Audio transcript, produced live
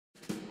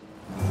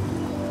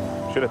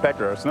Should have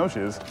packed our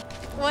snowshoes.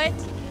 What?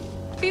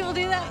 People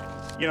do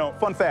that? You know,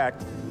 fun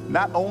fact,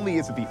 not only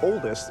is it the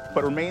oldest,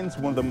 but remains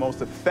one of the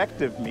most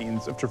effective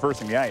means of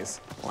traversing the ice.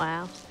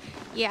 Wow.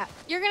 Yeah,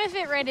 you're gonna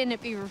fit right in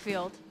at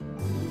Beaverfield.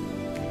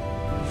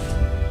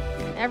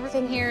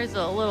 Everything here is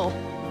a little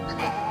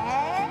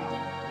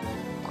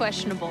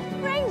questionable.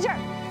 Ranger!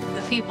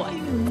 The people.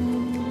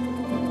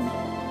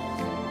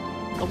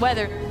 The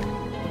weather.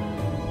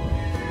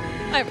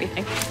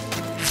 Everything.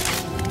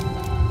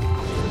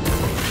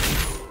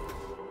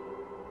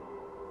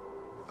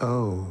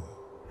 Oh.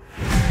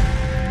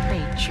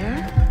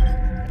 Ranger?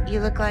 You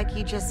look like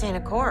you just seen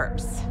a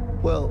corpse.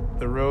 Well,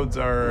 the roads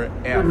are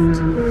effed,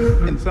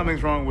 and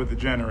something's wrong with the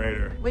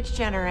generator. Which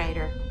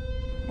generator?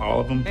 All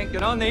of them. Can't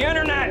get on the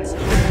internet!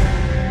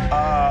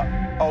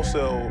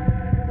 Also,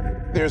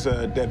 there's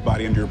a dead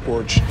body under your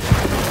porch.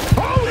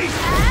 Holy!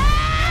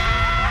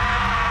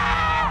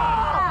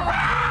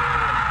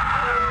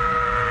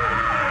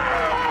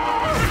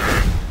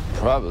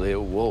 Probably a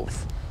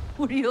wolf.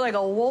 What are you, like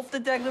a wolf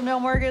detective now,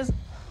 Marcus?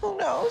 Who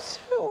knows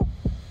who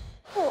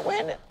or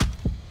when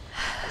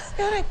it's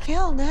gonna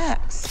kill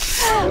next.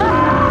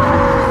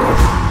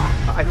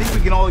 I think we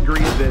can all agree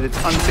that it's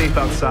unsafe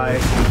outside,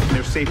 and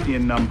there's safety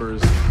in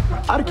numbers.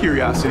 Out of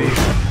curiosity,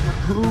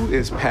 who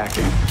is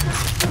packing?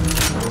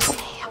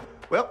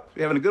 Well,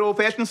 we're having a good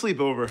old-fashioned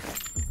sleepover.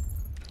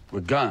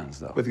 With guns,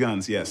 though. With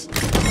guns, yes.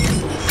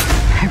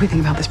 Everything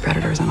about this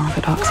predator is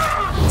unorthodox.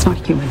 It's not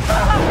human.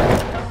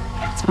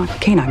 It's not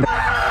canine.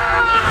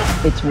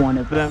 It's one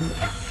of them.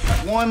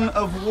 One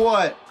of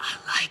what? A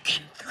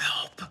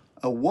lycanthrope.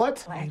 A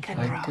what?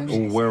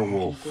 A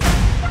werewolf.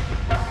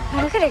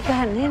 How could it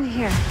gotten in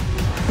here?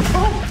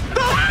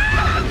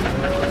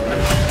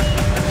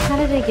 How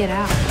did it get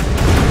out?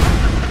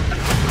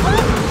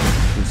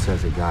 Who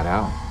says it got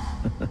out?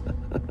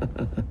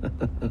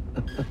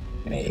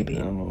 Maybe.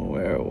 I'm a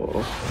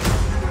werewolf.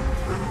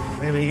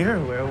 Maybe you're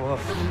a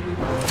werewolf.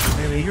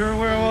 Maybe you're a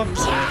werewolf.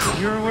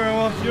 You're a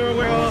werewolf. You're a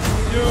werewolf.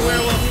 You're a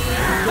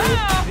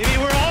werewolf. Maybe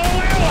we're all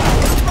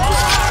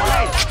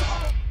werewolves.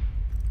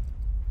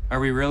 Are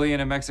we really in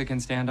a Mexican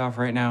standoff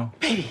right now?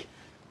 Baby,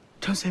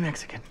 don't say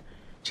Mexican.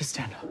 Just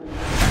stand up.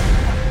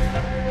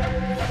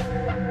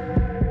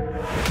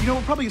 You know,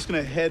 we're probably just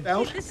gonna head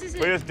out. This is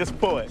Wait, just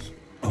pull it.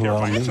 Who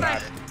are That's you?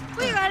 right.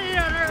 We got it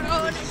on our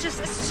own. It's just,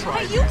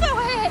 hey, you go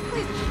ahead,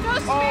 please.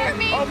 Don't spare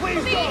me. Oh,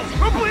 please don't.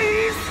 Oh,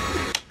 please.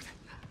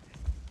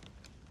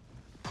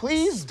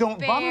 Please don't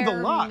bother the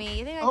Spare lock. me.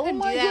 You think I Oh couldn't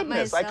my do that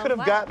goodness, I myself? could have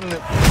Wow. gotten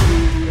it.